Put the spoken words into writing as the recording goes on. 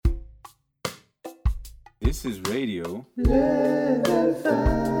This is radio. Level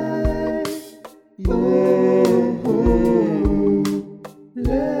 5. Yeah.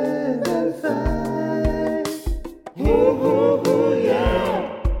 Level 5.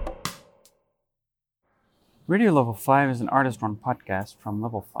 Yeah. Radio Level 5 is an artist-run podcast from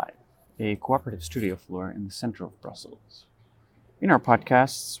Level 5, a cooperative studio floor in the center of Brussels. In our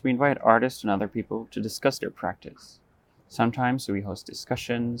podcasts, we invite artists and other people to discuss their practice. Sometimes we host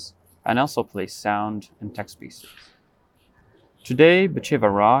discussions and also play sound and text pieces. Today,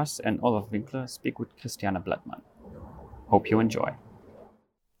 Batsheva Ross and Olaf Winkler speak with Christiane Blattmann. Hope you enjoy.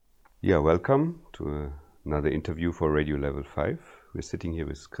 Yeah, welcome to another interview for Radio Level 5. We're sitting here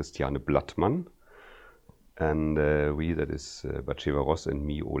with Christiane Blattmann. And that is Batsheva Ross and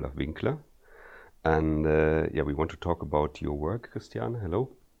me, Olaf Winkler. And we want to talk about your work, Christiane.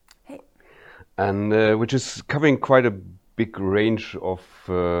 Hello. Hey. And which is covering quite a big range of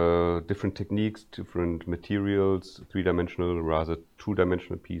different techniques, different materials, three-dimensional, rather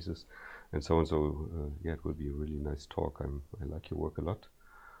two-dimensional pieces, and so on. So it will be a really nice talk. I like your work a lot.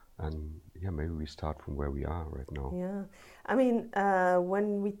 And maybe we start from where we are right now. Yeah, I mean,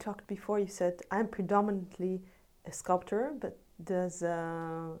 when we talked before, you said I'm predominantly a sculptor, but there's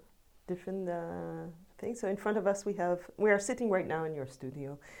different things. So in front of us, we are sitting right now in your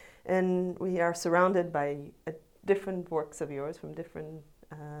studio, and we are surrounded by different works of yours from different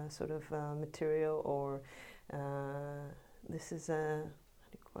sort of material. Or this is how do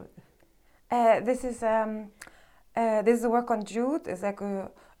you call it? This is a work on jute. It's like a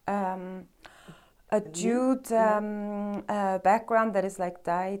jute background that is like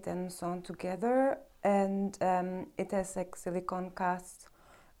dyed and sewn together, and it has like silicone casts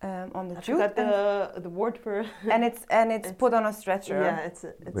on the jute. I forgot the word for and it's put on a stretcher. Yeah,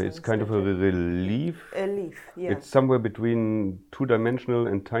 it's kind of a relief. A leaf, yeah. It's somewhere between two-dimensional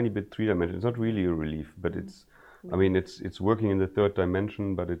and tiny bit three-dimensional. It's not really a relief, but it's working in the third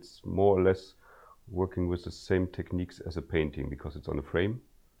dimension, but it's more or less working with the same techniques as a painting because it's on a frame.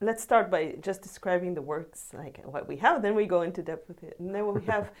 Let's start by just describing the works, like what we have, then we go into depth with it. And then we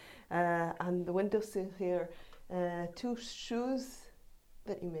have on the windowsill here two shoes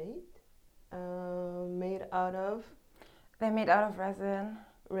that you made out of... They're made out of resin.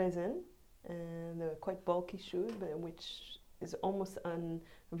 And they're quite bulky shoes, but which is almost on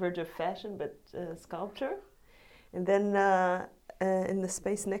the verge of fashion, but sculpture. And then in the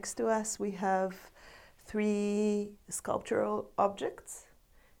space next to us, we have three sculptural objects.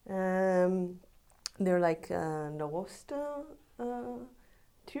 They're like Narosta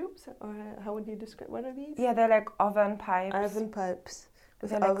tubes, or how would you describe? What are these? Yeah, they're like oven pipes. Oven pipes.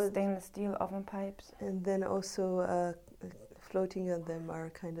 They're like stainless steel oven pipes. And then also floating on them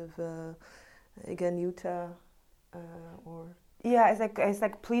are kind of again Utah or. Yeah, it's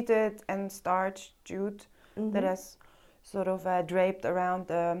like pleated and starched jute that is sort of draped around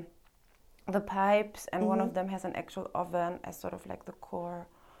the pipes, and one of them has an actual oven as sort of like the core.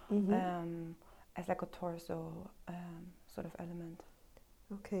 As like a torso sort of element.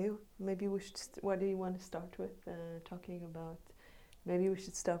 Okay, maybe we should. What do you want to start with? Talking about. Maybe we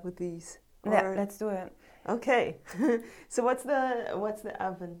should start with these. Yeah, let's do it. Okay. So what's the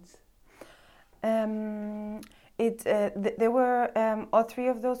ovens? They were all three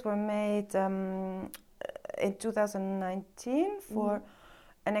of those were made in 2019 for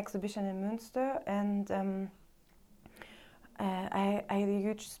an exhibition in Münster, and. I had a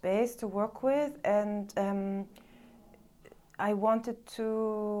huge space to work with, and I wanted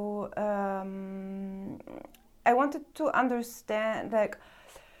to understand, like,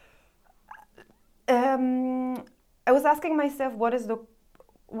 I was asking myself what is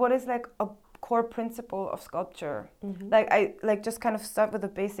like a core principle of sculpture. Like just kind of start with a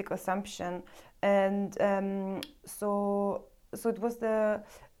basic assumption, and so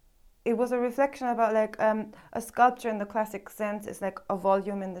it was a reflection about like a sculpture in the classic sense is like a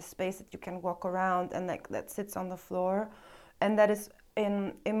volume in the space that you can walk around and like that sits on the floor, and that is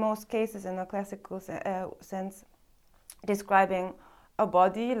in most cases in a classical sense describing a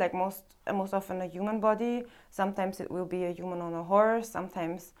body, like most often a human body. Sometimes it will be a human on a horse,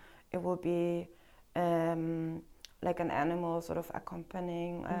 sometimes it will be like an animal sort of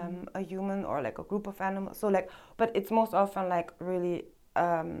accompanying a human, or like a group of animals. So like, but it's most often like really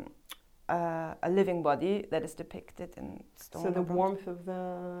a living body that is depicted in stone. So the warmth of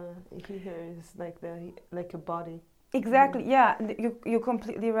the here is like a body. Exactly. Yeah, you're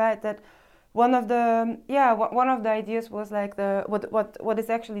completely right. That one of the ideas was like what is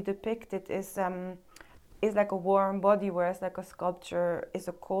actually depicted is is like a warm body, whereas like a sculpture is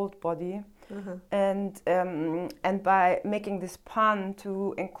a cold body. Uh-huh. And by making this pun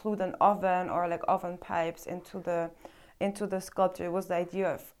to include an oven or like oven pipes into the sculpture, it was the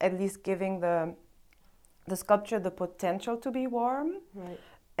idea of at least giving the sculpture the potential to be warm, Right.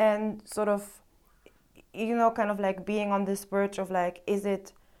 and sort of, you know, kind of like being on this verge of like,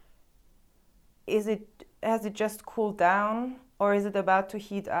 has it just cooled down, or is it about to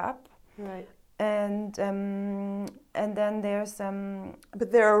heat up? Right. And then there's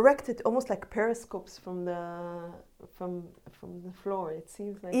But they're erected almost like periscopes from the floor. It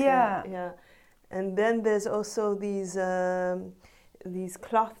seems like Yeah. yeah. And then there's also these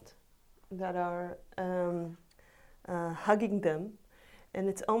cloths that are hugging them, and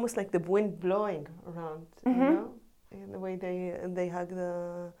it's almost like the wind blowing around. You know, in the way they hug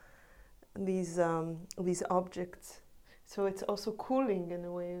these objects. So it's also cooling in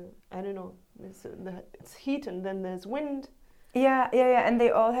a way. I don't know. It's heat, and then there's wind. Yeah, and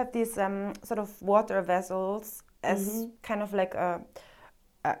they all have these sort of water vessels as kind of like a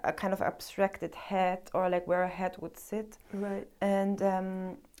kind of abstracted head, or like where a head would sit. Right. And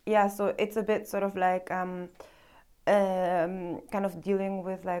so it's a bit sort of like kind of dealing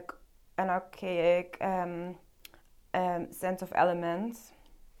with like an archaic sense of elements.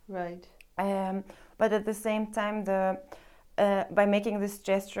 Right. But at the same time, by making this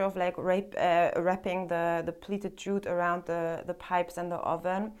gesture of like wrapping the pleated jute around the pipes and the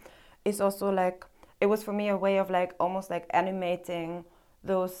oven, is also like, it was for me a way of like almost like animating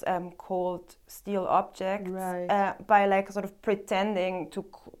those cold steel objects, Right. by like sort of pretending to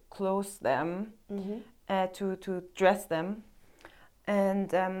close them, to dress them.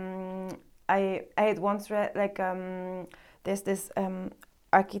 And I had once read like there's this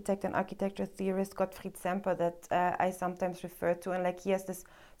architect and architecture theorist, Gottfried Semper, that I sometimes refer to, and like he has this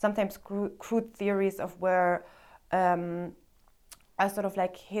sometimes crude theories of where a sort of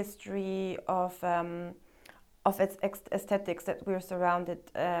like history of its aesthetics that we're surrounded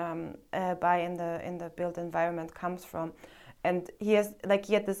by in the built environment comes from. And he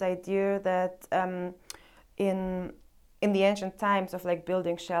had this idea that in the ancient times of like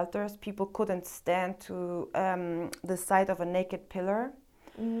building shelters, people couldn't stand to the sight of a naked pillar.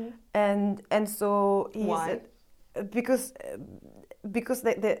 And so he Why? said, because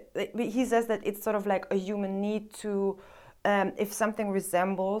he says that it's sort of like a human need to, if something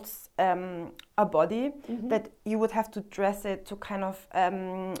resembles a body, that you would have to dress it to kind of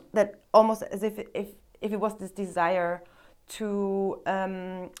that almost as if it was this desire to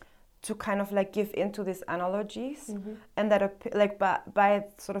kind of like give into these analogies, and that like by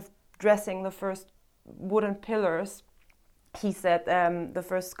sort of dressing the first wooden pillars, he said the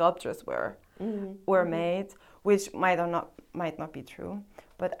first sculptures were made, which might not be true,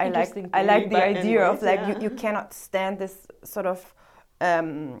 but I like the idea of like you cannot stand this sort of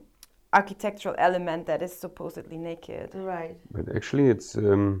architectural element that is supposedly naked. Right. But actually, it's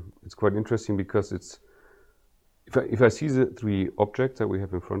quite interesting, because it's if I see the three objects that we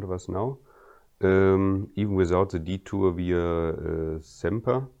have in front of us now, even without the detour via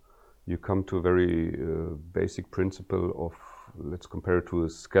Semper, you come to a very basic principle of, let's compare it to a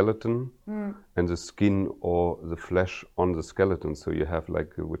skeleton and the skin or the flesh on the skeleton. So you have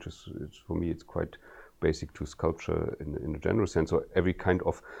like, which is, for me, it's quite basic to sculpture in a general sense. So every kind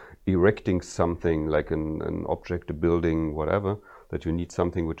of erecting something, like an object, a building, whatever, that you need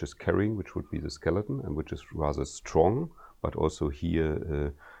something which is carrying, which would be the skeleton, and which is rather strong, but also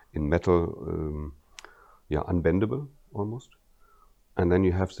here in metal, unbendable almost. And then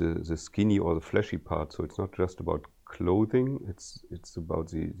you have the skinny or the fleshy part. So it's not just about clothing, it's about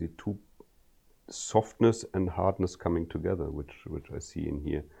the two softness and hardness coming together, which I see in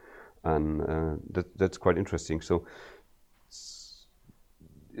here. And that's quite interesting. So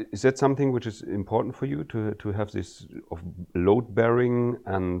is that something which is important for you, to have this of load bearing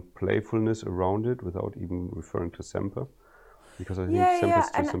and playfulness around it without even referring to Semper? Because I think Semper is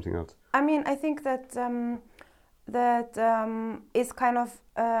just something else. I mean, I think that is kind of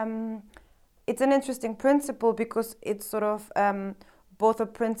it's an interesting principle, because it's sort of both a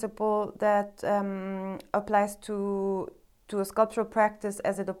principle that applies to a sculptural practice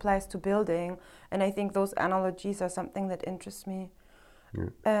as it applies to building, and I think those analogies are something that interests me. Yeah.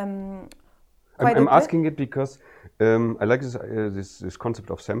 I'm asking it because I like this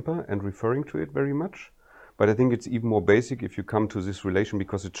concept of Semper and referring to it very much. But I think it's even more basic if you come to this relation,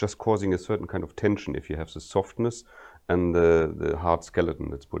 because it's just causing a certain kind of tension if you have the softness and the hard skeleton,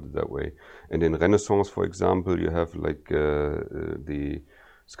 let's put it that way. And in Renaissance, for example, you have like the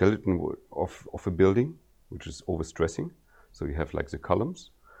skeleton of a building, which is overstressing. So you have like the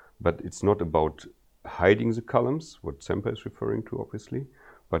columns, but it's not about hiding the columns, what Semper is referring to, obviously,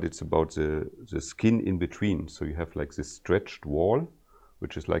 but it's about the skin in between. So you have like this stretched wall,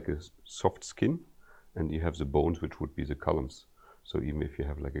 which is like a soft skin, and you have the bones, which would be the columns. So even if you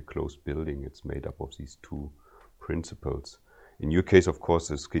have like a closed building, it's made up of these two principles. In your case, of course,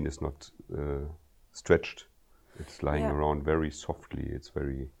 the skin is not stretched. It's lying around very softly. It's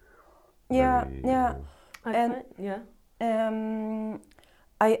very... I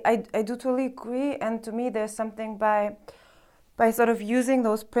do totally agree, and to me there's something by sort of using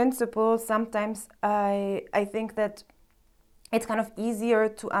those principles, sometimes I think that it's kind of easier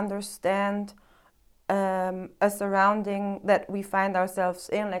to understand a surrounding that we find ourselves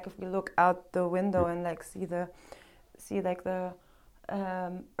in. Like if we look out the window and like see the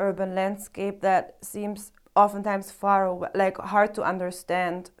urban landscape that seems oftentimes far away, like hard to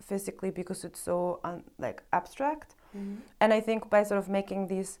understand physically because it's so like abstract. Mm-hmm. And I think by sort of making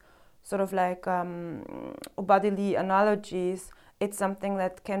these sort of like bodily analogies, it's something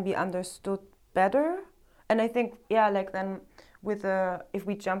that can be understood better. And I think, like then with if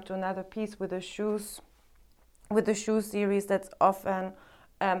we jump to another piece with the shoes series, that's often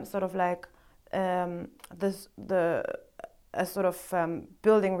sort of like a sort of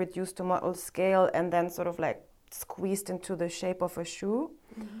building reduced to model scale and then sort of like squeezed into the shape of a shoe.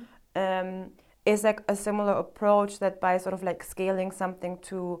 Mm-hmm. Is like a similar approach that by sort of like scaling something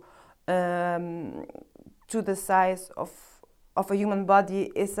to the size of a human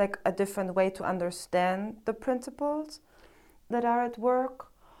body is like a different way to understand the principles that are at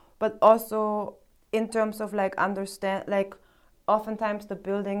work, but also in terms of like understand, like oftentimes the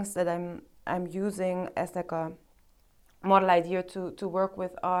buildings that I'm using as like a model idea to work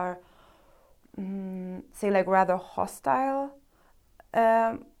with are say like rather hostile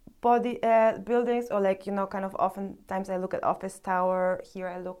body buildings, or like, you know, kind of oftentimes I look at office tower. Here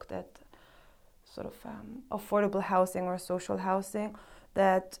I looked at sort of affordable housing or social housing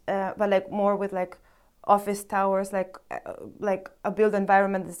that but like more with like office towers, like a built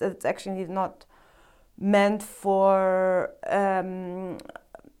environment that's actually not meant for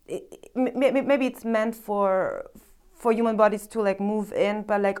maybe it's meant for human bodies to like move in,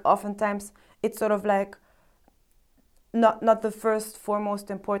 but like oftentimes it's sort of like not the first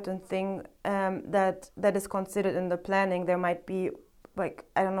foremost important thing that is considered in the planning. There might be like,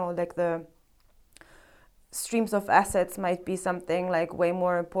 I don't know, like the streams of assets might be something like way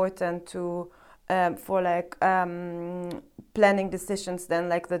more important to for like planning decisions than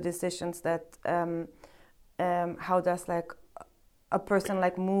like the decisions that how does like a person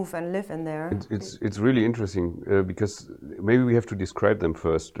like move and live in there. It's really interesting because maybe we have to describe them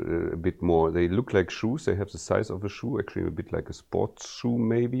first a bit more. They look like shoes. They have the size of a shoe, actually a bit like a sports shoe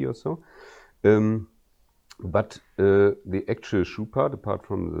maybe or so. But the actual shoe part, apart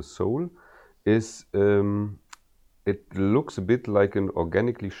from the sole, is it looks a bit like an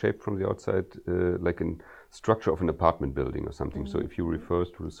organically shaped from the outside, like a structure of an apartment building or something. Mm-hmm. So if you refer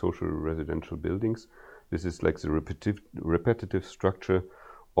to the social residential buildings, this is like the repetitive structure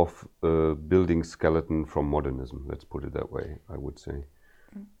of a building skeleton from modernism. Let's put it that way, I would say.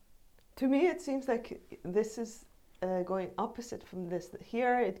 To me, it seems like this is going opposite from this.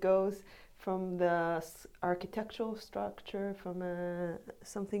 Here it goes from the architectural structure, from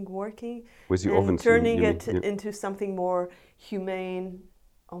something working, with the and ovens, turning it into something more humane,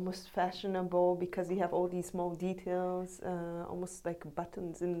 almost fashionable, because you have all these small details, almost like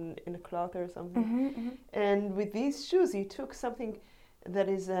buttons in a cloth or something. Mm-hmm, mm-hmm. And with these shoes, you took something that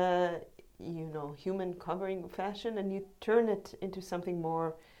is human covering fashion, and you turn it into something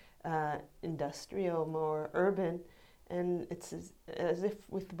more industrial, more urban. And it's as if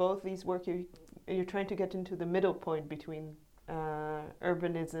with both these work, you're trying to get into the middle point between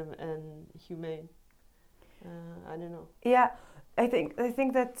urbanism and humane. I don't know. Yeah, I think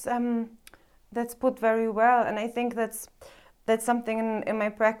that's put very well, and I think that's something in my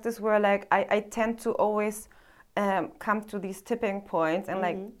practice where like I tend to always come to these tipping points and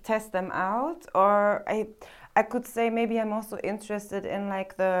like test them out, or I could say maybe I'm also interested in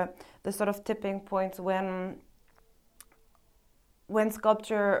like the sort of tipping points when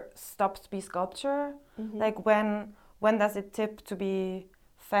sculpture stops to be sculpture, like when does it tip to be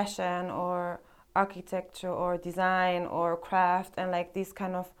fashion or architecture or design or craft, and like these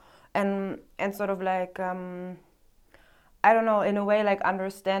kind of and sort of like I don't know, in a way like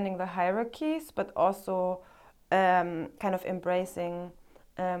understanding the hierarchies, but also kind of embracing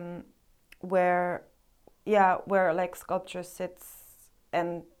where like sculpture sits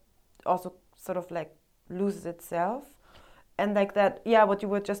and also sort of like loses itself. And like that, what you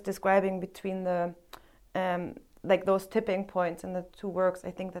were just describing between the like those tipping points in the two works,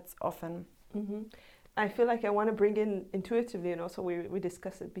 I think that's often. Mm-hmm. I feel like I want to bring in intuitively, and also we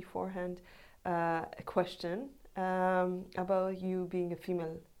discussed it beforehand, a question about you being a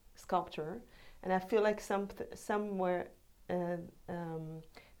female sculptor, and I feel like somewhere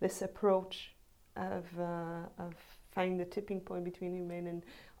this approach of finding the tipping point between human and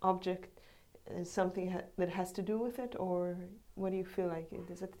object is something that has to do with it, or what do you feel like?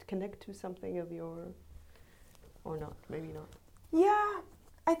 Does it connect to something of your, or not? Maybe not. Yeah,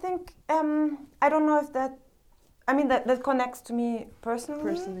 I think I don't know if that. I mean that connects to me personally.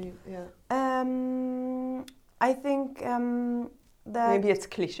 Personally, yeah. I think that Maybe it's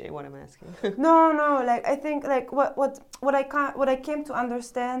cliche what I'm asking. no. Like I think like what I came to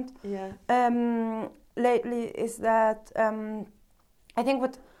understand Yeah. lately is that I think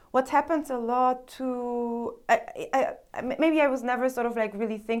what happens a lot to maybe I was never sort of like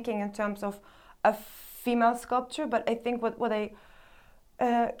really thinking in terms of a female sculpture, but I think what I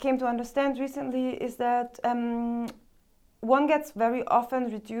came to understand recently is that one gets very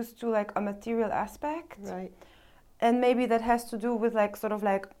often reduced to like a material aspect, Right. and maybe that has to do with like sort of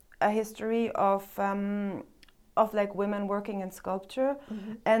like a history of like women working in sculpture.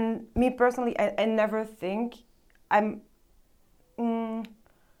 Mm-hmm. And me personally, I never think I'm.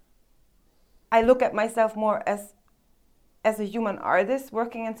 I look at myself more as a human artist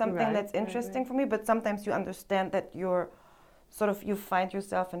working in something Right, that's right, interesting right. for me. But sometimes you understand that you're sort of you find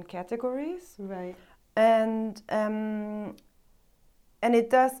yourself in categories, Right. and it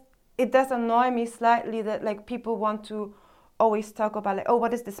does annoy me slightly that like people want to always talk about like, oh,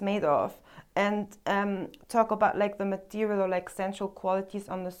 what is this made of, and talk about like the material or like sensual qualities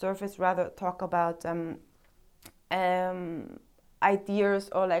on the surface, rather talk about ideas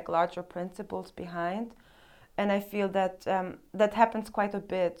or like larger principles behind. And I feel that that happens quite a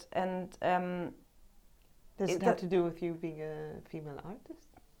bit. And Does it have to do with you being a female artist?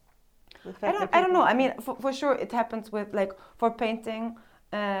 The fact that I don't know. people- I mean, for sure, it happens with like for painting.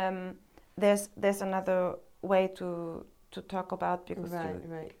 There's another way to talk about, because Right,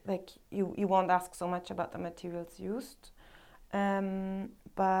 right. like you won't ask so much about the materials used,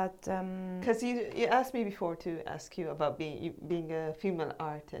 but Because you asked me before to ask you about being a female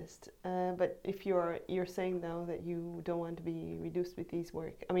artist, but if you're saying now that you don't want to be reduced with these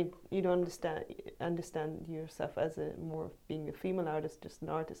work, I mean, you don't understand yourself as a more of being a female artist, just an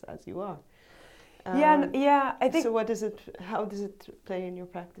artist as you are. yeah, I think. So how does it play in your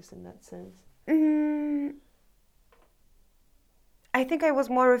practice in that sense? I think I was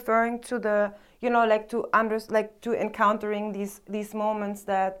more referring to the, like to encountering these moments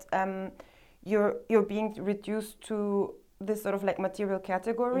that you're being reduced to this sort of like material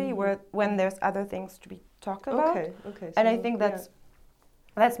category, Mm-hmm. when there's other things to be talked about. Okay. And I so, think that's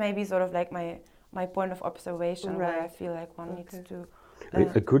maybe sort of like my point of observation, where I Right. feel like one needs Okay. to.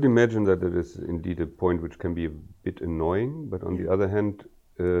 I could imagine that it is indeed a point which can be a bit annoying, but on the other hand,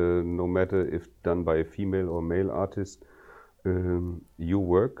 no matter if done by a female or male artist, your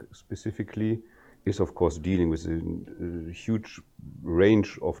work specifically is of course dealing with a huge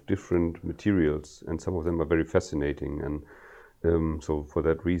range of different materials, and some of them are very fascinating, and so for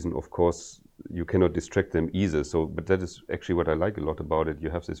that reason, of course, you cannot distract them either. So, but that is actually what I like a lot about it. You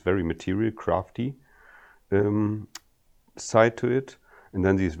have this very material, crafty side to it, and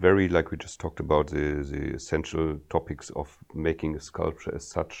then these very, like we just talked about, the essential topics of making a sculpture as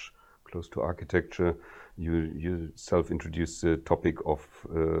such, close to architecture. You yourself introduced the topic of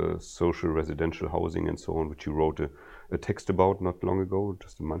social residential housing and so on, which you wrote a text about not long ago,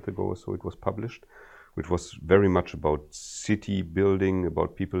 just a month ago or so it was published, which was very much about city building,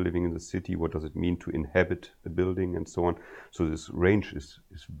 about people living in the city, what does it mean to inhabit a building and so on. So this range is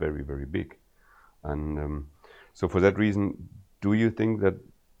very, very big. And so for that reason, do you think that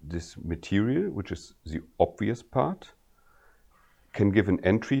this material, which is the obvious part, can give an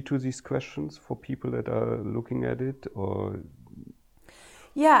entry to these questions for people that are looking at it, or?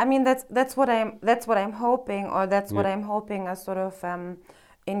 Yeah, I mean that's what I'm hoping, or that's what Yeah. I'm hoping a sort of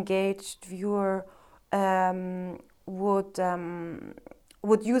engaged viewer would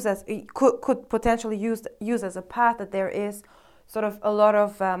use as could potentially use as a path, that there is sort of a lot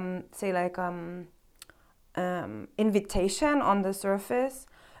of say like invitation on the surface.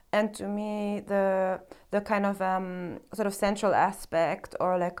 And to me, the kind of sort of central aspect,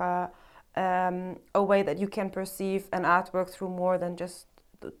 or like a way that you can perceive an artwork through more than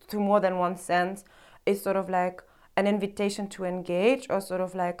one sense, is sort of like an invitation to engage, or sort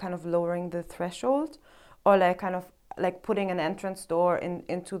of like kind of lowering the threshold, or like kind of like putting an entrance door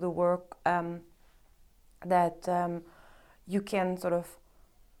into the work that you can sort of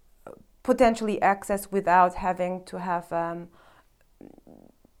potentially access without having to have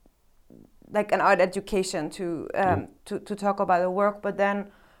like an art education to talk about the work, but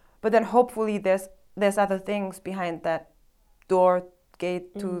then hopefully there's other things behind that door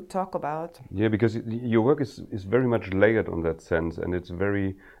gate to talk about. Yeah, because your work is very much layered on that sense, and it's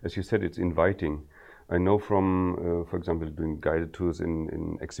very, as you said, it's inviting. I know from, for example, doing guided tours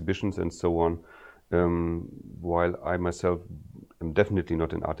in exhibitions and so on, while I myself am definitely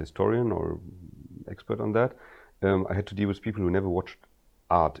not an art historian or expert on that, I had to deal with people who never watched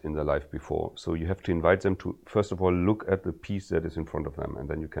art in their life before. So you have to invite them to, first of all, look at the piece that is in front of them, and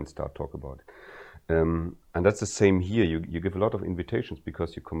then you can start talk about it. And that's the same here. You give a lot of invitations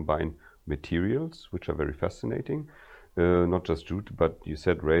because you combine materials, which are very fascinating, not just jute, but you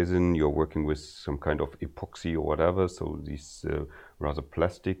said resin, you're working with some kind of epoxy or whatever, so these rather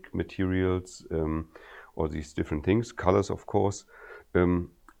plastic materials, or these different things, colors of course.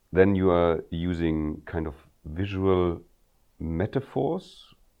 Then you are using kind of visual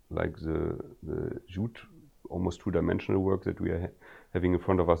metaphors, like the jute, almost two-dimensional work that we are having in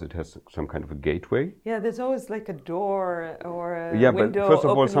front of us. It has some kind of a gateway. Yeah, there's always like a door or a Yeah, window. but first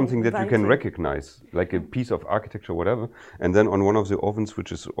of all, opening, something that you can inviting. recognize, like a piece of architecture, whatever. And then on one of the ovens,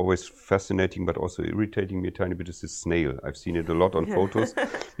 which is always fascinating but also irritating me a tiny bit, is this snail. I've seen it a lot on photos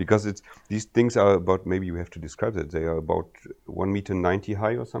because these things are about, maybe you have to describe it, they are about 1.90 meter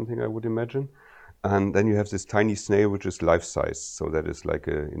high or something, I would imagine. And then you have this tiny snail, which is life-size. So that is like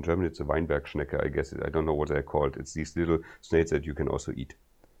in German, it's a Weinbergschnecke, I guess. I don't know what they're called. It's these little snails that you can also eat.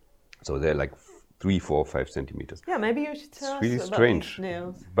 So they're like 3, 4, 5 centimeters. Yeah, maybe you should tell It's really us about strange, these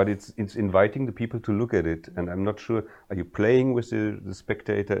snails. but it's inviting the people to look at it. And I'm not sure, are you playing with the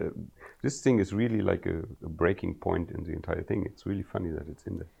spectator? This thing is really like a breaking point in the entire thing. It's really funny that it's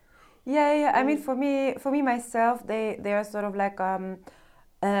in there. Yeah. I mean, for me myself, they are sort of like a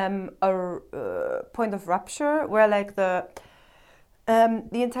point of rupture where like the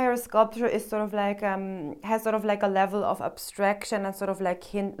entire sculpture is sort of like has sort of like a level of abstraction and sort of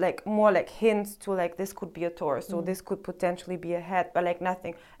like more like hints to like this could be a torso, this could potentially be a head, but like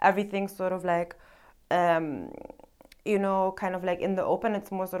nothing. Everything's sort of like kind of like in the open.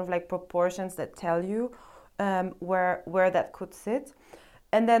 It's more sort of like proportions that tell you where that could sit.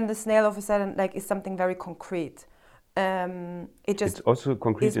 And then the snail of a sudden like is something very concrete. It's also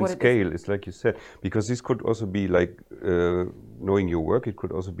concrete in scale. It's like you said, because this could also be like knowing your work. It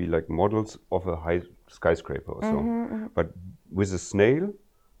could also be like models of a high skyscraper or so. But with the snail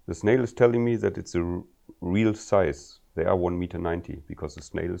is telling me that it's a real size. They are 1.90 meter because the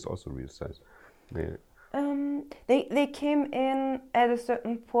snail is also real size. They came in at a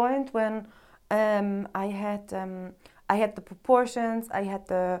certain point when I had the proportions. I had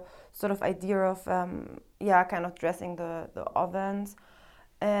the sort of idea of kind of dressing the ovens,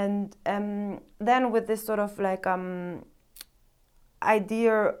 and then with this sort of like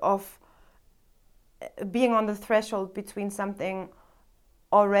idea of being on the threshold between something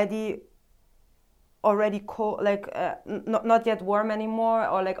already cold, like not yet warm anymore,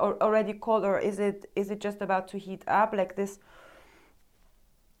 or like already cold, or is it just about to heat up, like this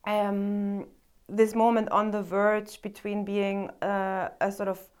this moment on the verge between being a sort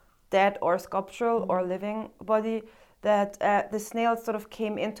of dead or sculptural or living body, that the snails sort of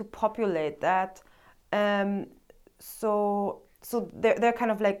came in to populate that. So they're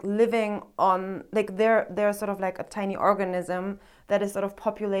kind of like living on, like they're sort of like a tiny organism that is sort of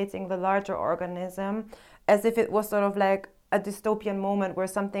populating the larger organism, as if it was sort of like a dystopian moment where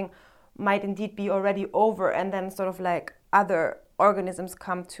something might indeed be already over, and then sort of like other organisms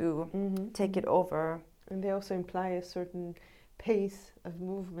come to take it over. And they also imply a certain pace of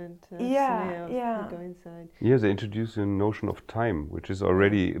movement. Yeah. Go inside. Yeah, they introduce a notion of time, which is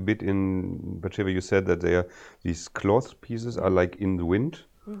already a bit in Batsheva. You said that these cloth pieces are like in the wind.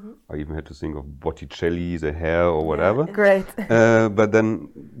 I even had to think of Botticelli, the hair or whatever. Great. But then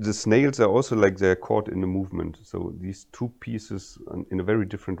the snails are also like they're caught in the movement. So these two pieces, in a very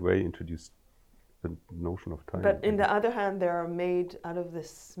different way, introduce the notion of time. But in the other hand, they are made out of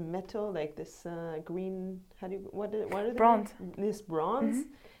this metal, like this green. What are they? Bronze. This bronze.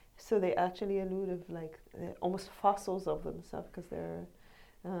 So they actually allude of like almost fossils of themselves, because they're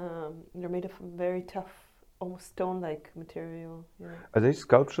made of very tough, almost stone-like material. Yeah. Are they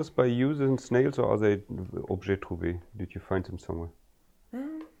sculptures by you, the snails, or are they objets trouvés? Did you find them somewhere?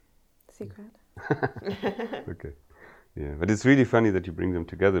 Secret. Okay. Yeah, but it's really funny that you bring them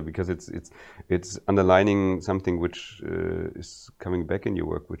together, because it's underlining something which is coming back in your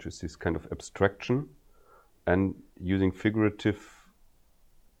work, which is this kind of abstraction and using figurative,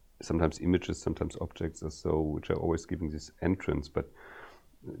 sometimes images, sometimes objects or so, which are always giving this entrance. But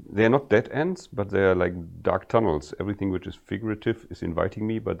they are not dead ends, but they are like dark tunnels. Everything which is figurative is inviting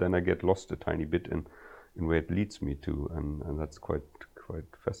me, but then I get lost a tiny bit in where it leads me to, and that's quite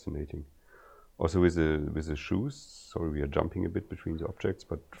fascinating. Also with the shoes, sorry, we are jumping a bit between the objects,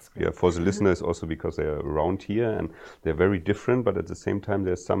 but yeah, for the listeners also because they are around here and they're very different, but at the same time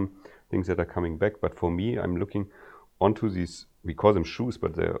there's some things that are coming back. But for me, I'm looking onto these, we call them shoes,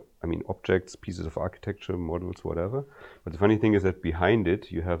 but they're, I mean, objects, pieces of architecture, models, whatever. But the funny thing is that behind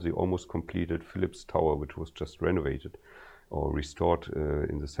it, you have the almost completed Philips Tower, which was just renovated or restored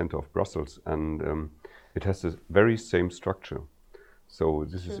in the center of Brussels. And it has the very same structure. So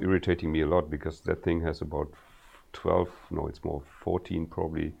this is irritating me a lot because that thing has about 14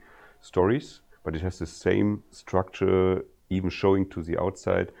 probably stories, but it has the same structure, even showing to the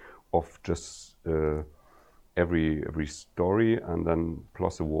outside of just every story, and then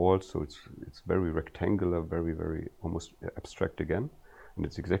plus a wall. So it's very rectangular, very almost abstract again, and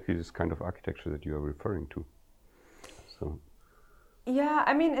it's exactly this kind of architecture that you are referring to. So yeah,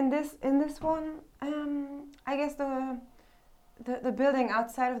 I mean in this one, I guess the building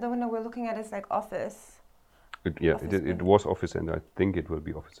outside of the window we're looking at is like office. It was office, and I think it will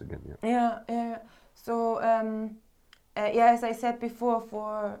be office again. Yeah. So as I said before,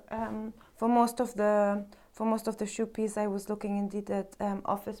 for most of the shoe piece, I was looking indeed at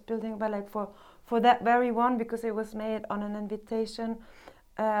office building, but like for that very one, because it was made on an invitation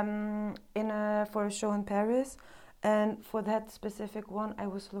for a show in Paris, and for that specific one, I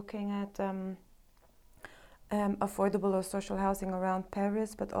was looking at affordable or social housing around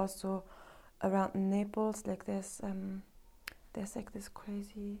Paris, but also around Naples. Like there's like this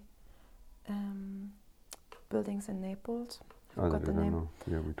crazy buildings in Naples. I Forgot the don't name. know.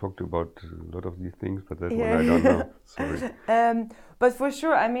 Yeah, we talked about a lot of these things, but that one I don't know. Sorry. But for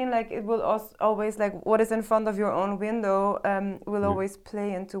sure, I mean, like it will always, like what is in front of your own window will always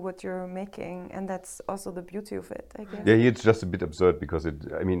play into what you're making, and that's also the beauty of it, I guess. Yeah, it's just a bit absurd because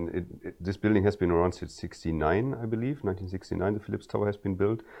this building has been around since 1969, I believe, 1969. The Philips Tower has been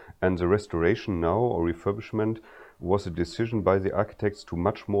built, and the restoration now or refurbishment was a decision by the architects to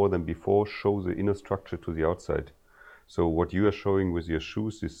much more than before show the inner structure to the outside. So what you are showing with your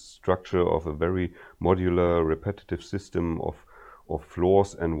shoes, this structure of a very modular, repetitive system of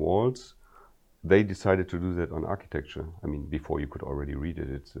floors and walls, they decided to do that on architecture. I mean, before you could already read it,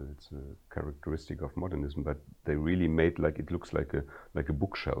 it's a characteristic of modernism, but they really made it looks like a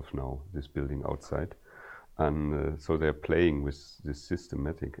bookshelf now, this building outside. And so they're playing with this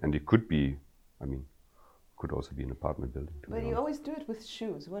systematic, and it could be, could also be an apartment building. But you always do it with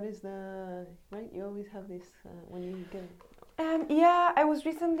shoes. What is right? You always have this when you get. I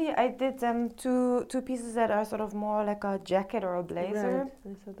did two pieces that are sort of more like a jacket or a blazer. Right.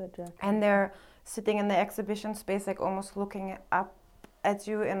 I saw that jacket. And they're sitting in the exhibition space, like almost looking up at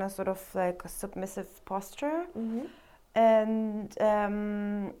you in a sort of like a submissive posture. Mm-hmm. And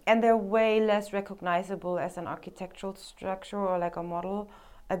they're way less recognizable as an architectural structure or like a model.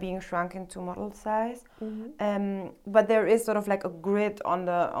 Being shrunk into model size, but there is sort of like a grid on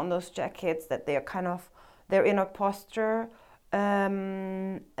those jackets that they're in a posture,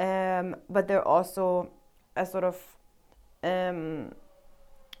 but they're also a sort of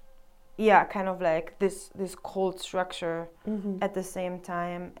kind of like this cold structure at the same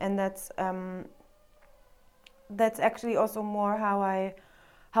time, and that's actually also more how I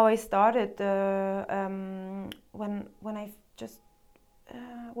started when I just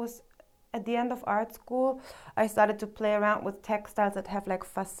was at the end of art school. I started to play around with textiles that have like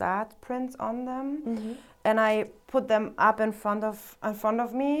facade prints on them, and I put them up in front of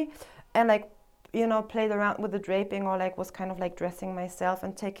me, and played around with the draping, or was kind of like dressing myself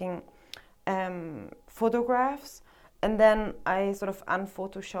and taking photographs, and then I sort of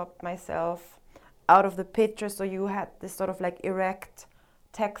unphotoshopped myself out of the picture. So you had this sort of like erect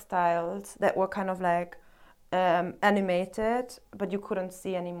textiles that were kind of like animated, but you couldn't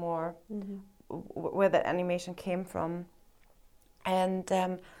see anymore where that animation came from. And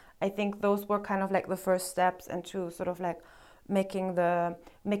I think those were kind of like the first steps into sort of like making a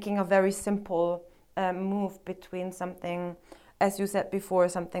very simple move between something, as you said before,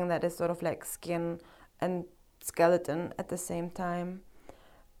 something that is sort of like skin and skeleton at the same time.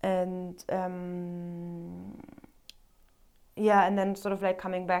 And and then sort of like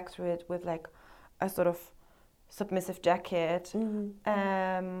coming back through it with like a sort of submissive jacket,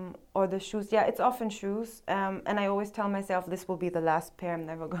 or the shoes. Yeah, it's often shoes, and I always tell myself this will be the last pair. I'm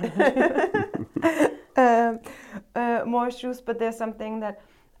never gonna do more shoes. But there's something that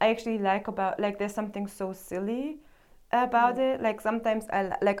I actually like about, like, there's something so silly about it. Like sometimes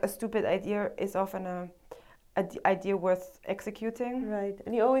like a stupid idea is often idea worth executing. Right,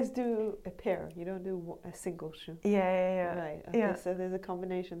 and you always do a pair. You don't do a single shoe. Yeah. Right. Okay, Yeah. so there's a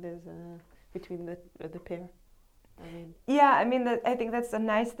combination. There's between the pair. I mean, Yeah, I mean I think that's a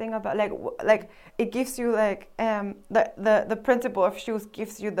nice thing about like it gives you like the principle of shoes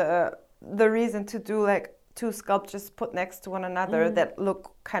gives you the reason to do like two sculptures put next to one another that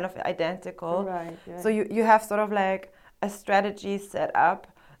look kind of identical. right. So you have sort of like a strategy set up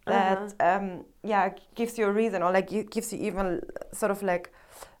that gives you a reason, or like gives you even sort of like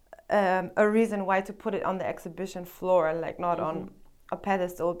a reason why to put it on the exhibition floor and like not on a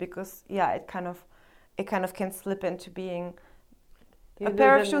pedestal, because it kind of can slip into being a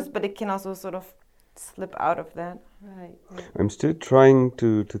pair of shoes, but it can also sort of slip out of that. Right. I'm still trying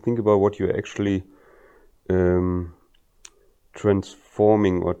to think about what you're actually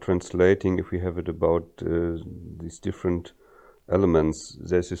transforming or translating, if we have it about these different elements.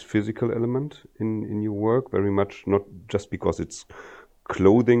 There's this physical element in your work, very much not just because it's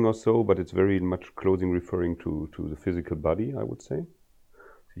clothing or so, but it's very much clothing referring to the physical body, I would say,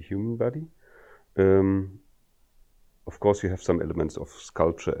 the human body. Of course, you have some elements of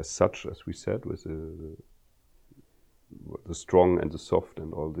sculpture as such, as we said, with the strong and the soft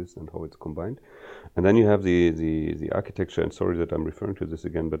and all this and how it's combined. And then you have the architecture, and sorry that I'm referring to this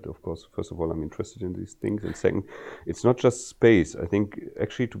again, but of course, first of all, I'm interested in these things. And second, it's not just space. I think,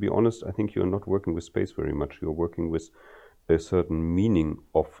 actually, to be honest, I think you're not working with space very much. You're working with a certain meaning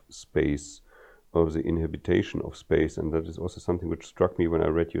of space, of the inhabitation of space. And that is also something which struck me when I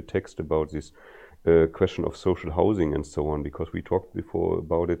read your text about this question of social housing and so on, because we talked before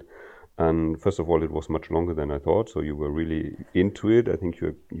about it. And first of all, it was much longer than I thought, so you were really into it. I think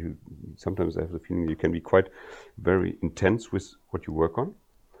you sometimes I have the feeling you can be quite very intense with what you work on.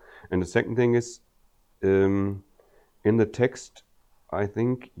 And the second thing is, in the text, I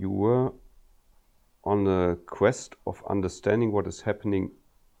think you were on the quest of understanding what is happening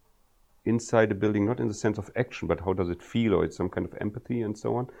inside a building, not in the sense of action, but how does it feel, or it's some kind of empathy and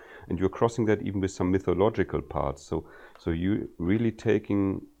so on. And you're crossing that even with some mythological parts. So you really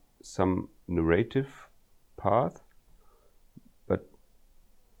taking some narrative path, but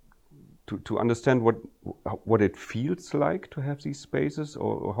to understand what it feels like to have these spaces,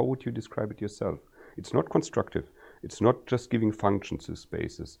 or how would you describe it yourself? It's not constructive. It's not just giving functions to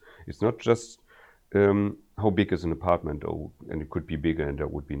spaces. It's not just how big is an apartment, and it could be bigger and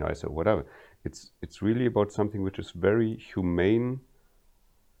that would be nicer, or whatever. It's really about something which is very humane,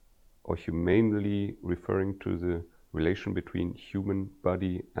 or humanely referring to the relation between human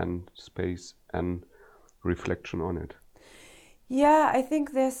body and space and reflection on it. Yeah, I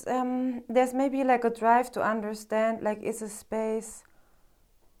think there's maybe like a drive to understand, like, is a space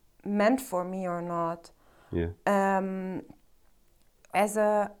meant for me or not? Yeah. As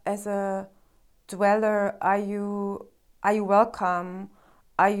a dweller, are you welcome?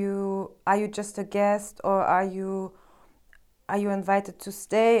 Are you just a guest, or are you invited to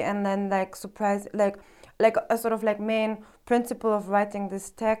stay? And then like surprise, like a sort of like main principle of writing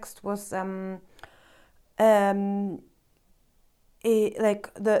this text was like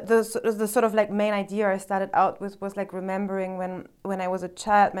the sort of like main idea I started out with was like remembering when I was a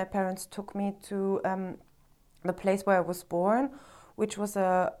child, my parents took me to the place where I was born, which was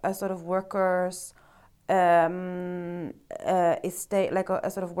a sort of workers estate, like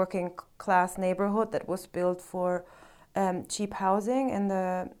a sort of working class neighborhood that was built for cheap housing in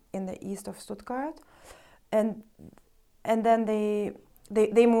the east of Stuttgart. And then they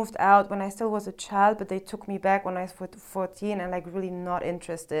moved out when I still was a child, but they took me back when I was 14, and like really not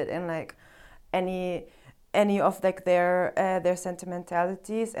interested in like any of like their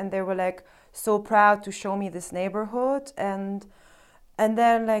sentimentalities, and they were like so proud to show me this neighborhood. And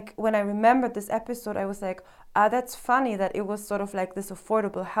then like when I remembered this episode, I was like, that's funny that it was sort of like this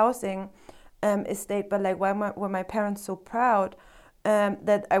affordable housing estate, but like why were my parents so proud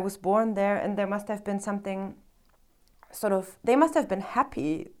that I was born there? And there must have been something sort of, they must have been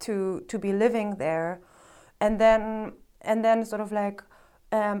happy to be living there. And then sort of like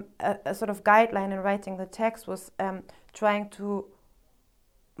a sort of guideline in writing the text was trying to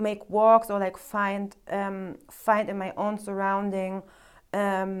make walks or like find in my own surrounding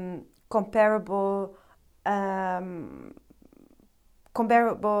comparable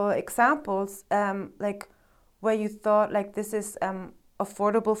examples, like where you thought like this is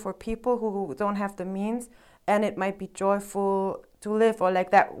affordable for people who don't have the means, and it might be joyful to live, or like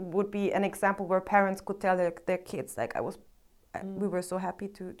that would be an example where parents could tell their kids like we were so happy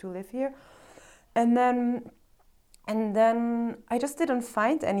to live here. And then I just didn't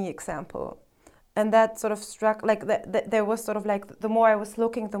find any example, and that sort of struck like there was sort of like the more I was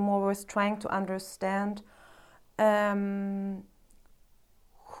looking, the more I was trying to understand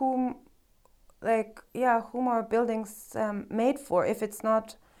whom are buildings made for? If it's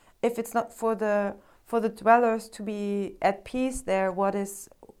not for the dwellers to be at peace there, what is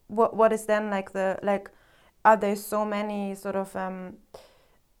then like are there so many sort of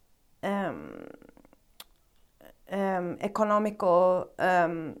economical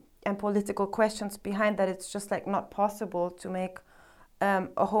and political questions behind that? It's just like not possible to make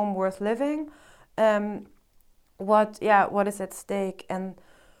a home worth living. What is at stake, and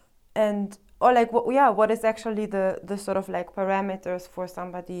or like what is actually the sort of like parameters for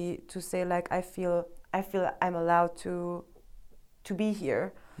somebody to say like I feel I'm allowed to be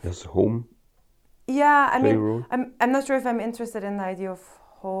here. Does home Yeah, I play a mean, role? I'm not sure if I'm interested in the idea of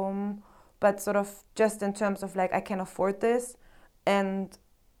home, but sort of just in terms of like I can afford this, and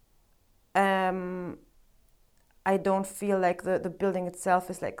I don't feel like the building itself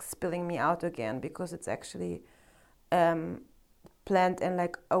is like spilling me out again, because it's actually planned in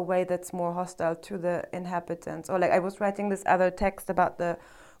like a way that's more hostile to the inhabitants. Or like I was writing this other text about the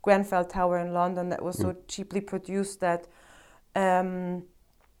Grenfell Tower in London that was so cheaply produced that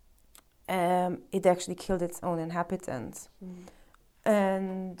it actually killed its own inhabitants.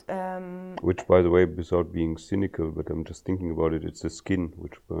 And Which, by the way, without being cynical, but I'm just thinking about it, it's the skin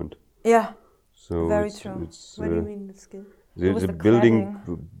which burned. yeah, So Very it's, true. It's, What do you mean the skin? It was the the building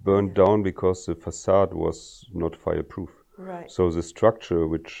cladding. burned down because the facade was not fireproof. Right. So the structure,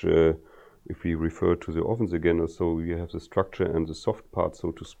 which, if we refer to the ovens again, or so you have the structure and the soft part,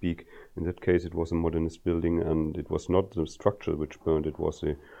 so to speak. In that case, it was a modernist building, and it was not the structure which burned; it was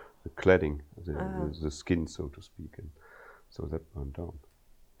the cladding, the skin, so to speak, and so that burned down.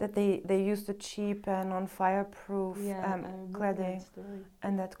 that they used a cheap and non-fireproof I remember cladding, that story.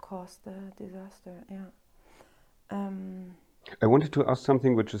 and that caused the disaster. Yeah. I wanted to ask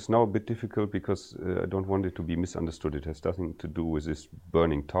something which is now a bit difficult because I don't want it to be misunderstood. It has nothing to do with this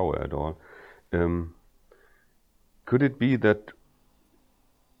burning tower at all. Could it be that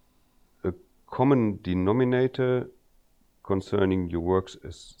a common denominator concerning your works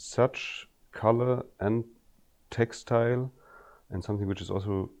is such color and textile, and something which is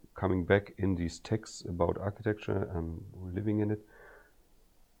also coming back in these texts about architecture and living in it,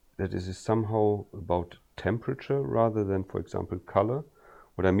 that it is somehow about temperature rather than, for example, color?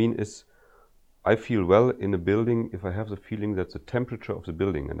 What I mean is, I feel well in a building if I have the feeling that the temperature of the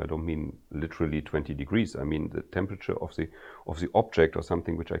building, and I don't mean literally 20 degrees, I mean the temperature of the object or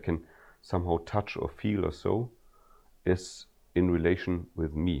something which I can somehow touch or feel or so, is in relation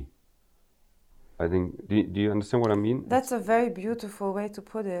with me. I think, do you understand what I mean? That's a very beautiful way to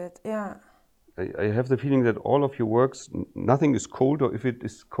put it. Yeah. I have the feeling that all of your works, nothing is cold, or if it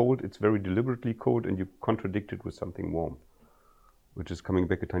is cold, it's very deliberately cold, and you contradict it with something warm, which is coming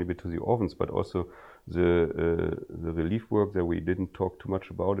back a tiny bit to the ovens, but also the relief work that we didn't talk too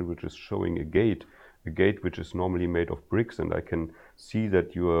much about it, which is showing a gate which is normally made of bricks, and I can see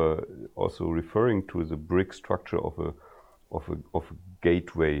that you are also referring to the brick structure of a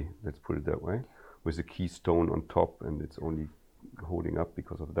gateway, let's put it that way, with a keystone on top, and it's only holding up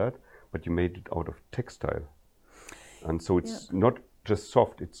because of that. But you made it out of textile, and so it's not just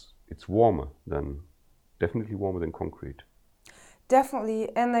soft; it's definitely warmer than concrete. Definitely,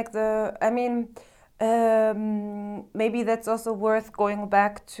 and like maybe that's also worth going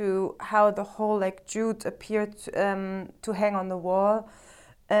back to how the whole like jute appeared to hang on the wall,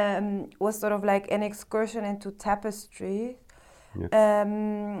 was sort of like an excursion into tapestry.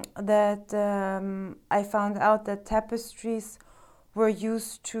 That I found out that tapestries were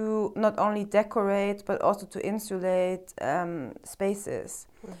used to not only decorate but also to insulate spaces,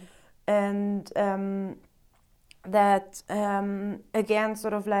 and that again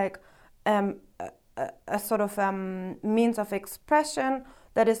sort of like a sort of means of expression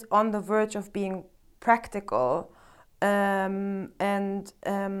that is on the verge of being practical, and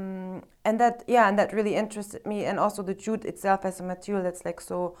that really interested me, and also the jute itself as a material that's like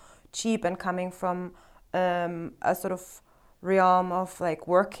so cheap and coming from a sort of realm of like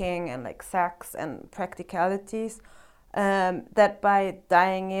working and like sacks and practicalities, that by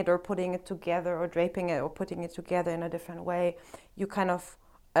dyeing it or putting it together or draping it or putting it together in a different way, you kind of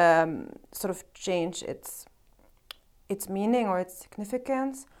sort of change its meaning or its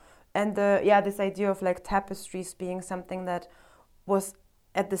significance. And this idea of like tapestries being something that was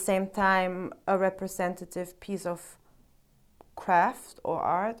at the same time a representative piece of craft or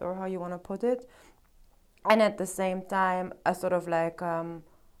art, or how you want to put it, and at the same time a sort of like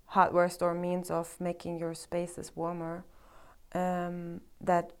hardware store means of making your spaces warmer.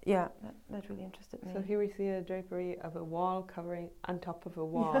 That really interested me. So here we see a drapery of a wall covering on top of a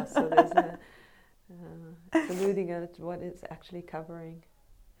wall. So there's It's alluding at what it's actually covering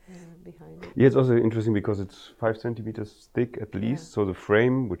behind it. Yeah, it's also interesting because it's 5 centimeters thick at least. Yeah. So the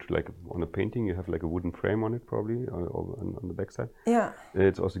frame, which like on a painting, you have like a wooden frame on it probably, or on the backside. Yeah.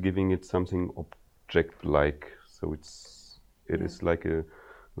 It's also giving it something object-like. So it Yeah. is like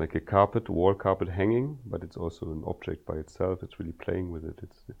a carpet, wall carpet hanging, but it's also an object by itself. It's really playing with it.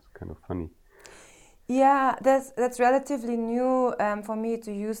 It's kind of funny. Yeah, that's relatively new for me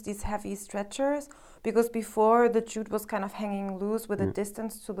to use these heavy stretchers, because before the jute was kind of hanging loose with a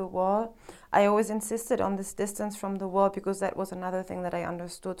distance to the wall. I always insisted on this distance from the wall because that was another thing that I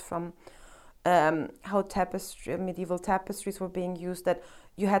understood from how medieval tapestries were being used, that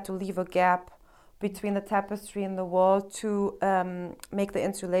you had to leave a gap between the tapestry and the wall to make the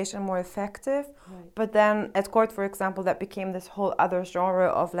insulation more effective. Right. But then at court, for example, that became this whole other genre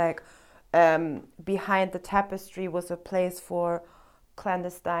of like behind the tapestry was a place for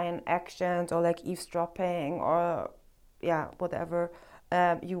clandestine actions or like eavesdropping or whatever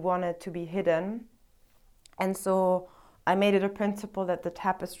you wanted to be hidden. And so I made it a principle that the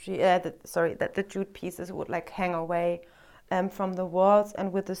tapestry, that the jute pieces would like hang away from the walls.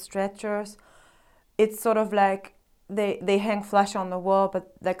 And with the stretchers, it's sort of like they hang flush on the wall,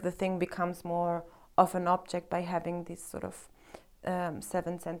 but like the thing becomes more of an object by having these sort of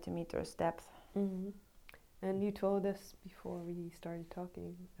 7 centimeters depth. Mm-hmm. And you told us before we started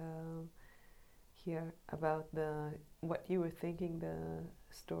talking here about what you were thinking, the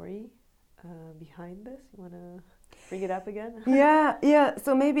story behind this. You want to bring it up again? yeah.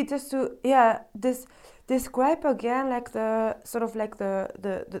 So maybe just to describe again like the sort of like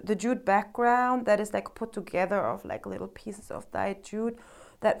the jute background that is like put together of like little pieces of dyed jute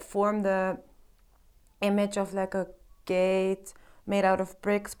that form the image of like a gate made out of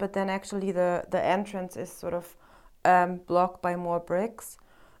bricks, but then actually the entrance is sort of blocked by more bricks.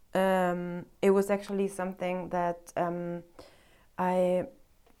 It was actually something that I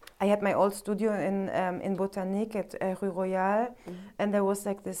had my old studio in Botanique at Rue Royale, and there was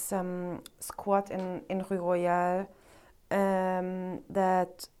like this squat in Rue Royale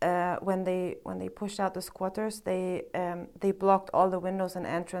that when they pushed out the squatters, they blocked all the windows and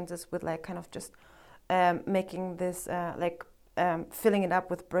entrances with like kind of just making this filling it up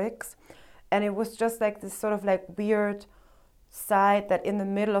with bricks. And it was just like this sort of like weird side that in the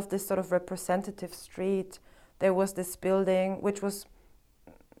middle of this sort of representative street there was this building which was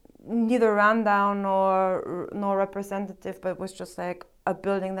neither rundown nor representative, but was just like a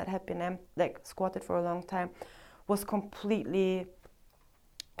building that had been squatted for a long time, was completely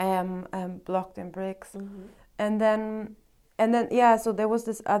blocked in bricks. And then so there was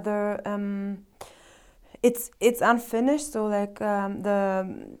this other it's unfinished, so like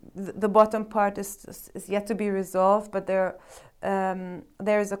the bottom part is yet to be resolved, but there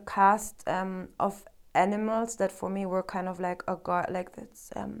is a cast of animals that for me were kind of like a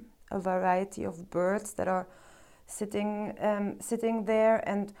variety of birds that are sitting there,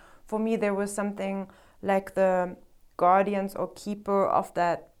 and for me there was something like the guardians or keeper of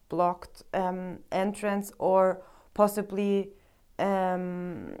that blocked entrance, or possibly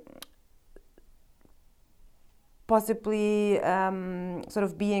sort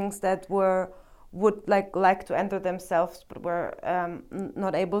of beings that would like to enter themselves but were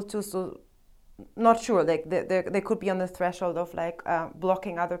not able to. So not sure, like they could be on the threshold of like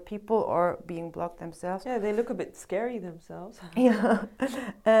blocking other people or being blocked themselves. Yeah, they look a bit scary themselves. Yeah,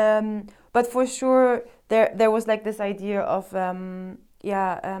 but for sure there was like this idea of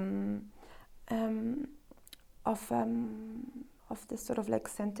this sort of like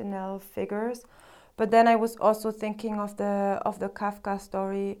sentinel figures. But then I was also thinking of the Kafka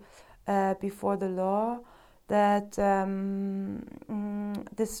story, Before the Law, that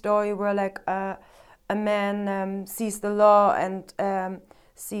this story where like a man sees the law and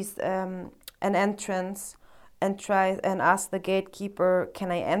sees an entrance and tries and asks the gatekeeper,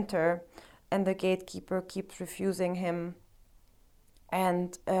 "Can I enter?" And the gatekeeper keeps refusing him,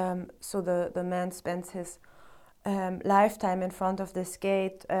 and so the man spends his lifetime in front of this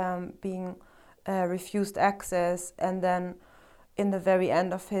gate, being refused access, and then in the very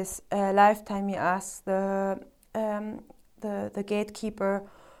end of his lifetime he asks the gatekeeper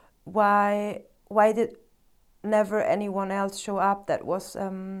why did never anyone else show up that was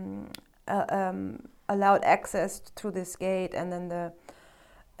allowed access through this gate, and then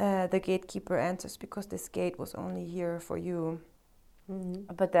the gatekeeper answers, because this gate was only here for you.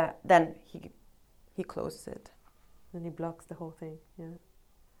 But then he closes it. Then he blocks the whole thing. Yeah.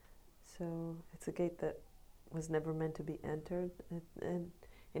 So it's a gate that was never meant to be entered, and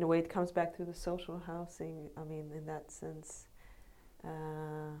in a way it comes back to the social housing. I mean, in that sense,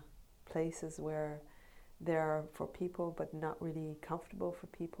 places where they're for people but not really comfortable for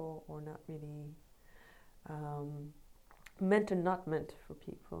people, or not really meant and not meant for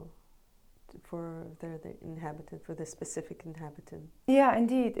people, for the inhabitant, for the specific inhabitant. Yeah,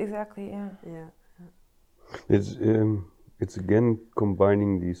 indeed, exactly. Yeah. Yeah. It's again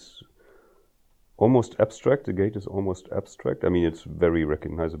combining these almost abstract. The gate is almost abstract. I mean, it's very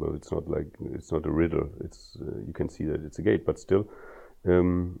recognizable. It's not a riddle. It's you can see that it's a gate, but still,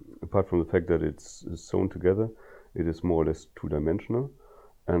 apart from the fact that it's sewn together, it is more or less two-dimensional,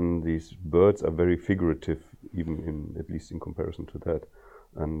 and these birds are very figurative, even at least in comparison to that.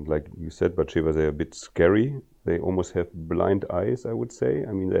 And like you said, Batsheva, they're a bit scary. They almost have blind eyes, I would say.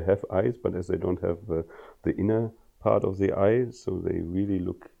 I mean, they have eyes, but as they don't have the inner part of the eye, so they really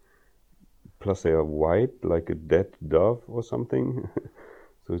look. Plus, they are white, like a dead dove or something.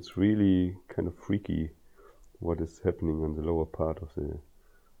 So it's really kind of freaky what is happening on the lower part of the.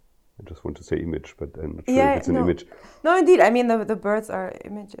 I just want to say image, but I'm not sure if it's an image. No, indeed. I mean, the birds are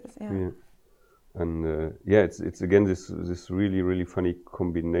images. Yeah. And it's again this really funny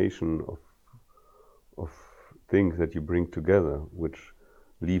combination of things that you bring together, which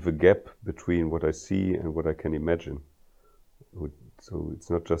leave a gap between what I see and what I can imagine. So it's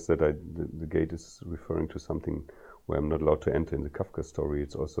not just that the gate is referring to something where I'm not allowed to enter in the Kafka story.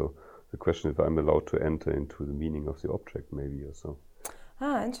 It's also the question if I'm allowed to enter into the meaning of the object, maybe, or so.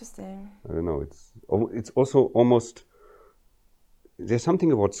 Ah, interesting. I don't know. It's also almost. There's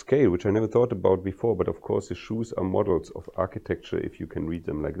something about scale which I never thought about before, but of course the shoes are models of architecture if you can read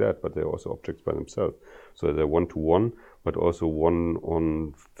them like that, but they're also objects by themselves. So they're 1-to-1, but also 1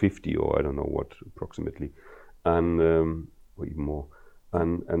 on 50 or I don't know what approximately, and or even more.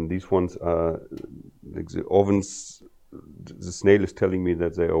 And these ones are, like the ovens, the snail is telling me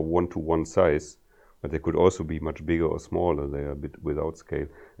that they are 1-to-1 size, but they could also be much bigger or smaller. They are a bit without scale.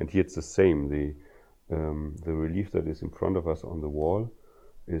 And here it's the same. The relief that is in front of us on the wall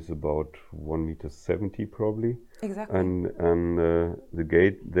is about 1.70 meter probably. Exactly. And the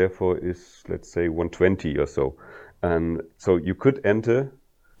gate therefore is, let's say, 1.20 or so. And so you could enter,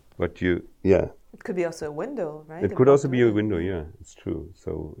 but It could be also a window, right? It could also be a window, yeah, it's true.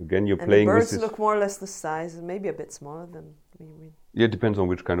 So again, you're playing the with birds this. look more or less the size, maybe a bit smaller than we. Yeah, it depends on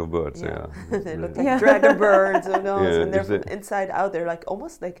which kind of birds they are. They look like dragon birds, who knows? Yeah, When they're from inside out, they're like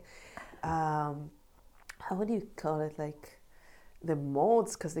almost like, how would you call it? Like the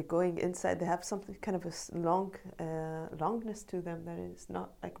molds, because they're going inside. They have something kind of a longness to them that is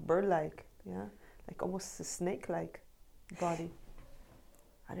not like bird-like, yeah, like almost a snake-like body.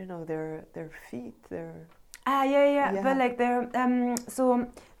 I don't know. Their feet. Yeah. But like they're so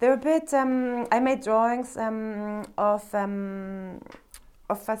they're a bit. I made drawings of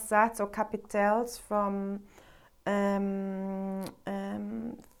facades or capitels from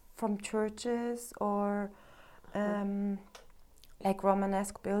churches or like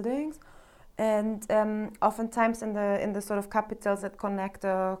Romanesque buildings, and oftentimes in the sort of capitels that connect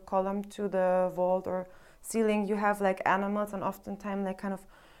a column to the vault or ceiling, you have like animals, and oftentimes like kind of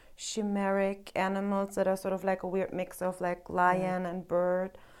chimeric animals that are sort of like a weird mix of like lion and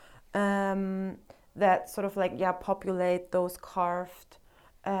bird, that sort of like populate those carved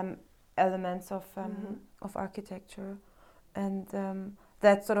elements of architecture, and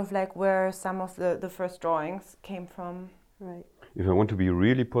that's sort of like where some of the first drawings came from. Right. If I want to be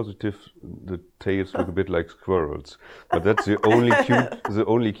really positive, the tails look a bit like squirrels, but that's the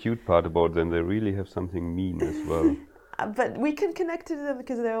only cute part about them. They really have something mean as well. But we can connect to them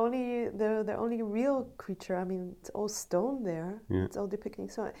because they're only real creature. I mean, it's all stone there. Yeah. It's all depicting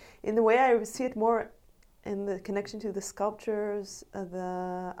stone. In the way I see it more in the connection to the sculptures,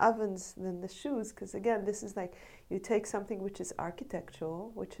 the ovens, than the shoes. Because again, this is like you take something which is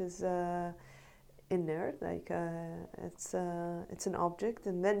architectural, which is inert, like it's an object,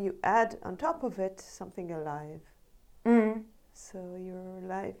 and then you add on top of it something alive. Mm. So you're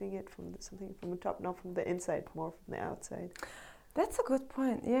living it from something from the top, not from the inside, more from the outside. That's a good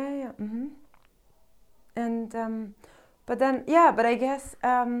point. Yeah. Mm-hmm. And but I guess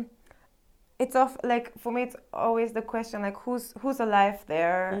it's like for me, it's always the question like who's alive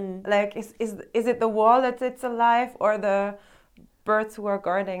there? Like is it the wall that it's alive, or the birds who are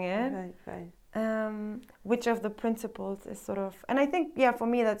guarding it? Right. Which of the principles is sort of, and I think for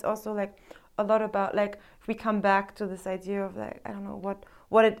me that's also like a lot about like if we come back to this idea of like I don't know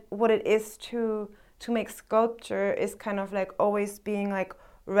what it is to make sculpture is kind of like always being like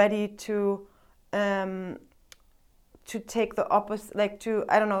ready to take the opposite, like to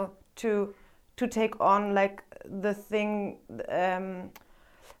I don't know to take on like the thing I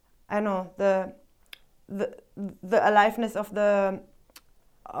don't know the aliveness of the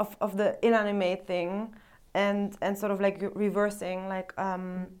of the inanimate thing, and sort of like reversing like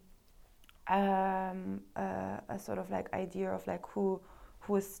a sort of like idea of like who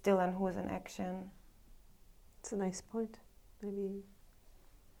is still and who is in action. It's a nice point. Maybe.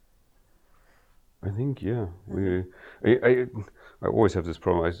 I think, yeah. I always have this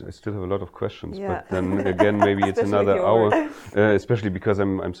problem. I still have a lot of questions, Yeah. but then again, maybe it's Especially another with hour. your Especially because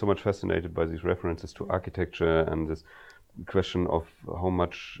I'm so much fascinated by these references to architecture and this question of how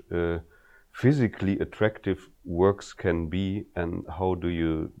much physically attractive works can be, and how do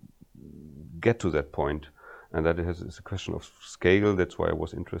you get to that point. And that is a question of scale. That's why I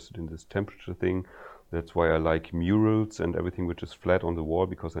was interested in this temperature thing. That's why I like murals and everything which is flat on the wall,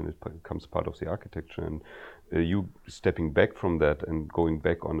 because then it becomes part of the architecture. And you stepping back from that and going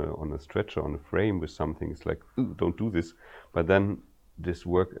back on a stretcher, on a frame with something, it's like, don't do this. But then this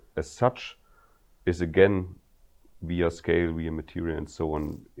work as such is again via scale, via material and so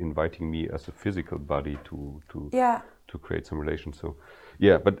on, inviting me as a physical body to create some relation. So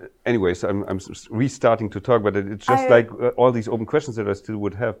yeah, but anyways, I'm restarting to talk, but it's just all these open questions that I still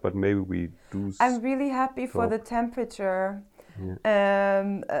would have, but maybe we do. I'm really happy for the temperature,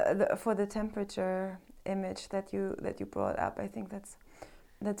 for the temperature image that you brought up. I think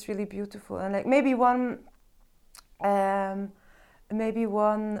that's really beautiful, and like maybe one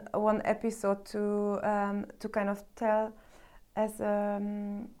episode to kind of tell as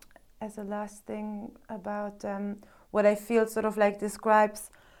a last thing about what I feel sort of like describes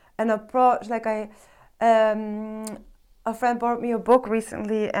an approach. Like a friend bought me a book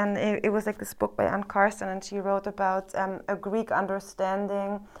recently, and it was like this book by Anne Carson, and she wrote about a Greek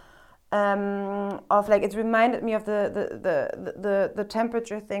understanding of like, it reminded me of the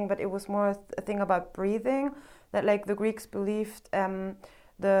temperature thing, but it was more a thing about breathing. That like the Greeks believed the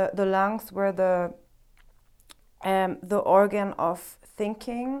lungs were the organ of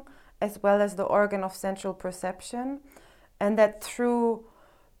thinking, as well as the organ of sensual perception, and that through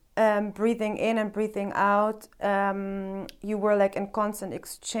breathing in and breathing out, you were like in constant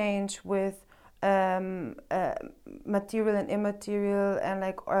exchange with material and immaterial, and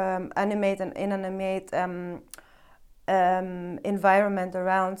like animate and inanimate environment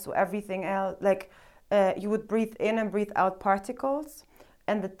around. So everything else, like you would breathe in and breathe out particles,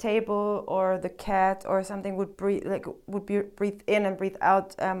 and the table or the cat or something would breathe in and breathe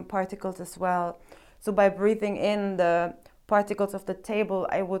out particles as well. So by breathing in the particles of the table,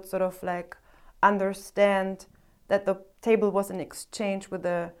 I would sort of like understand that the table was in exchange with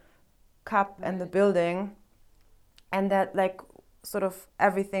the cup and the building, and that like sort of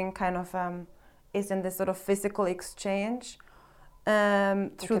everything kind of is in this sort of physical exchange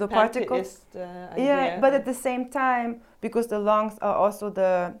through the particles. Yeah, but at the same time, because the lungs are also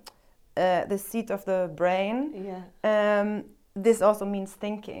the seat of the brain, this also means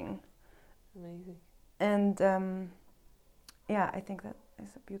thinking. Amazing. And I think that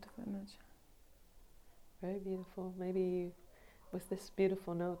is a beautiful image. Very beautiful. Maybe with this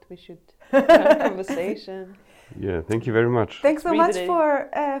beautiful note, we should have a conversation. Yeah, thank you very much. Thanks so much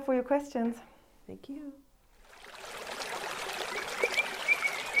for your questions. Thank you.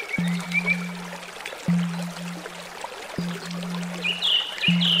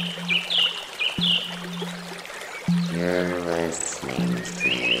 You're listening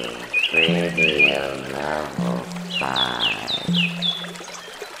to Radio Level 5.